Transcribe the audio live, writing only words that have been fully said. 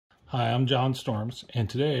Hi, I'm John Storms, and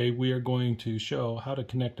today we are going to show how to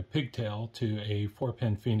connect a pigtail to a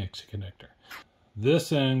 4-pin Phoenix connector.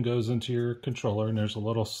 This end goes into your controller, and there's a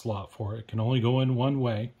little slot for it. It can only go in one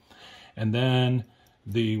way. And then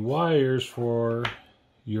the wires for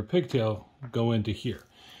your pigtail go into here.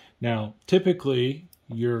 Now, typically,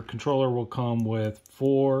 your controller will come with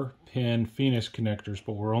 4-pin Phoenix connectors,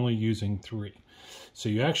 but we're only using 3. So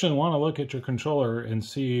you actually want to look at your controller and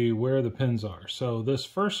see where the pins are. So this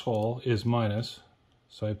first hole is minus.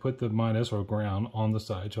 So I put the minus or ground on the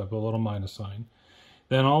side. So I put a little minus sign.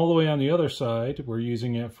 Then all the way on the other side, we're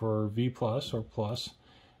using it for V plus or plus.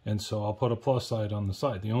 And so I'll put a plus side on the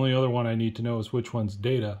side. The only other one I need to know is which one's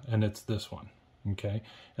data, and it's this one. Okay.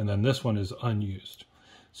 And then this one is unused.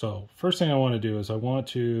 So first thing I want to do is I want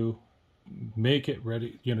to make it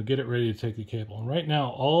ready, get it ready to take the cable. And right now,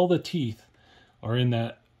 all the teeth are in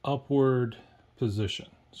that upward position.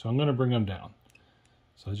 So I'm going to bring them down.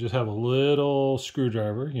 So I just have a little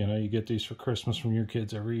screwdriver. You get these for Christmas from your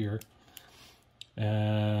kids every year.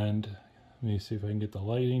 And let me see if I can get the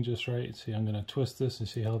lighting just right. See, I'm going to twist this and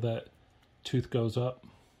see how that tooth goes up.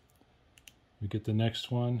 We get the next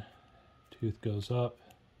one. Tooth goes up.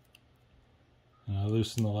 And I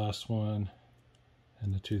loosen the last one,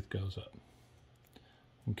 and the tooth goes up.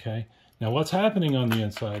 Okay. Now what's happening on the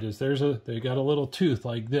inside is they got a little tooth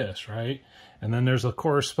like this, right? And then there's a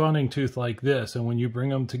corresponding tooth like this, and when you bring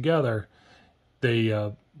them together,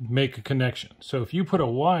 they make a connection. So if you put a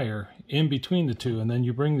wire in between the two and then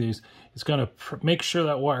you bring these, it's going to make sure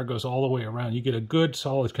that wire goes all the way around. You get a good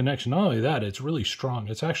solid connection. Not only that, it's really strong.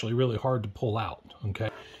 It's actually really hard to pull out,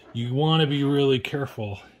 okay? You want to be really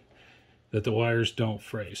careful that the wires don't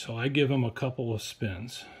fray. So I give them a couple of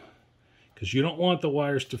spins, because you don't want the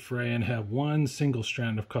wires to fray and have one single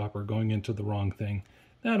strand of copper going into the wrong thing.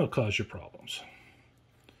 That'll cause you problems.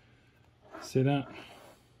 See that?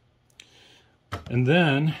 And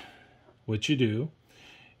then what you do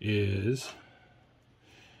is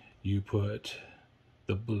you put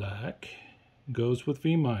the black goes with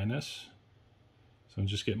V minus. So I'm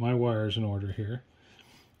just getting my wires in order here.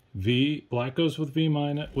 Black goes with V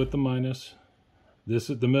minus, with the minus.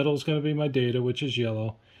 The middle is going to be my data, which is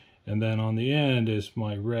yellow. And then on the end is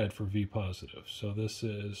my red for V positive. So this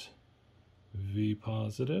is V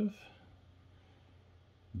positive,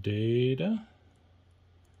 data,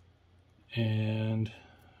 and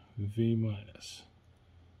V minus.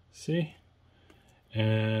 See?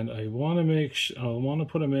 And I want to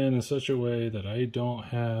put them in such a way that I don't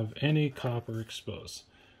have any copper exposed.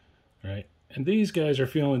 Right? And these guys are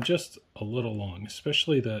feeling just a little long,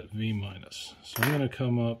 especially that V minus. So I'm going to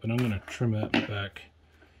come up and I'm going to trim that back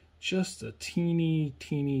just a teeny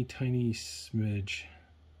tiny smidge.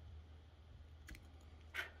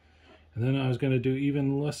 And then I was going to do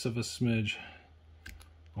even less of a smidge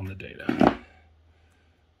on the data.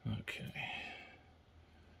 Okay.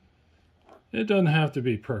 It doesn't have to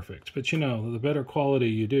be perfect, but the better quality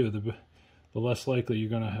you do, the less likely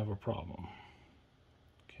you're going to have a problem.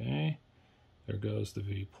 Okay. There goes the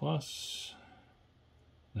V plus.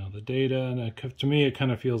 Now the data, and to me it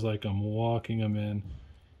kind of feels like I'm walking them in.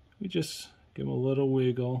 We just give them a little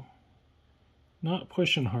wiggle, not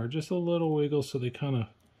pushing hard, just a little wiggle so they kind of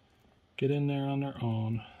get in there on their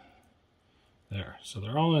own. There, so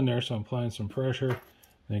they're all in there, so I'm applying some pressure,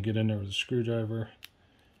 then get in there with a screwdriver,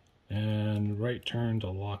 and right turn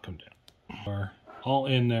to lock them down. Are all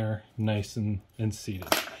in there, nice and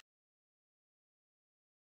seated.